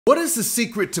What is the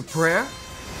secret to prayer?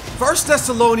 1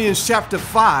 Thessalonians chapter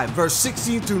 5, verse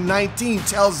 16 through 19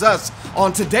 tells us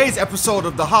on today's episode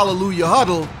of the Hallelujah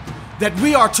Huddle that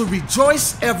we are to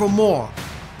rejoice evermore,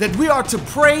 that we are to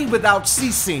pray without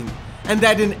ceasing, and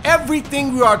that in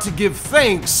everything we are to give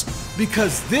thanks,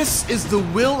 because this is the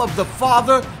will of the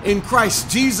Father in Christ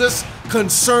Jesus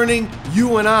concerning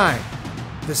you and I.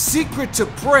 The secret to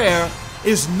prayer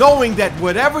is knowing that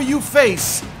whatever you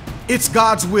face, it's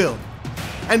God's will,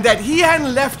 and that He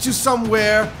hadn't left you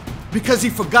somewhere because He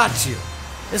forgot you.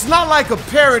 It's not like a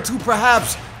parent who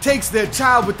perhaps takes their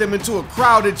child with them into a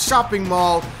crowded shopping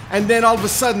mall and then all of a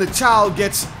sudden the child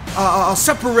gets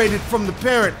separated from the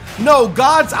parent. No,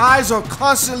 God's eyes are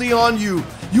constantly on you.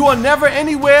 You are never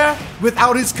anywhere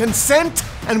without His consent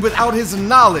and without His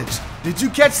knowledge. Did you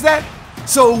catch that?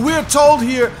 So we're told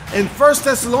here in 1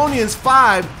 Thessalonians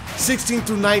 5, 16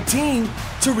 through 19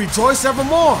 to rejoice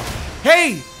evermore.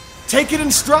 Hey, take it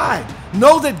in stride.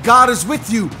 Know that God is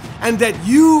with you and that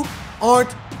you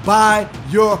aren't by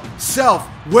yourself.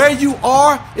 Where you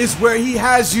are is where He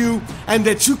has you, and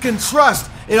that you can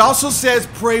trust. It also says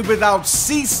pray without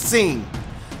ceasing.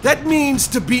 That means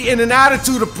to be in an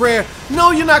attitude of prayer.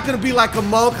 No, you're not going to be like a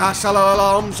monk,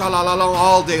 shalalalom, shalalalom,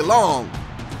 all day long.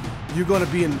 You're going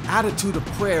to be in an attitude of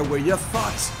prayer where your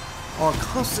thoughts are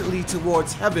constantly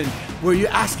towards heaven, where you're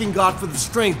asking God for the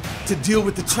strength to deal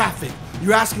with the traffic.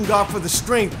 You're asking God for the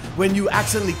strength when you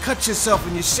accidentally cut yourself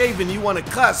and you're shaving, you want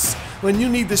to cuss. When you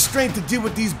need the strength to deal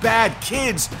with these bad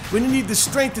kids. When you need the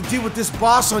strength to deal with this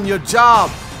boss on your job.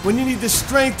 When you need the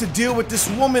strength to deal with this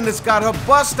woman that's got her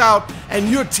bust out and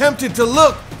you're tempted to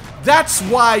look. That's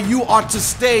why you are to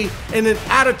stay in an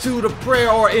attitude of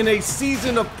prayer or in a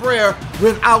season of prayer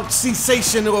without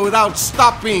cessation or without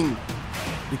stopping.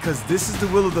 Because this is the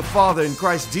will of the Father in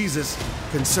Christ Jesus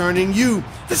concerning you.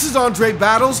 This is Andre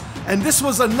Battles, and this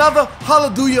was another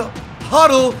Hallelujah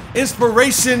Huddle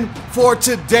inspiration for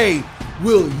today.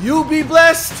 Will you be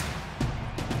blessed?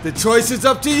 The choice is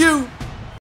up to you.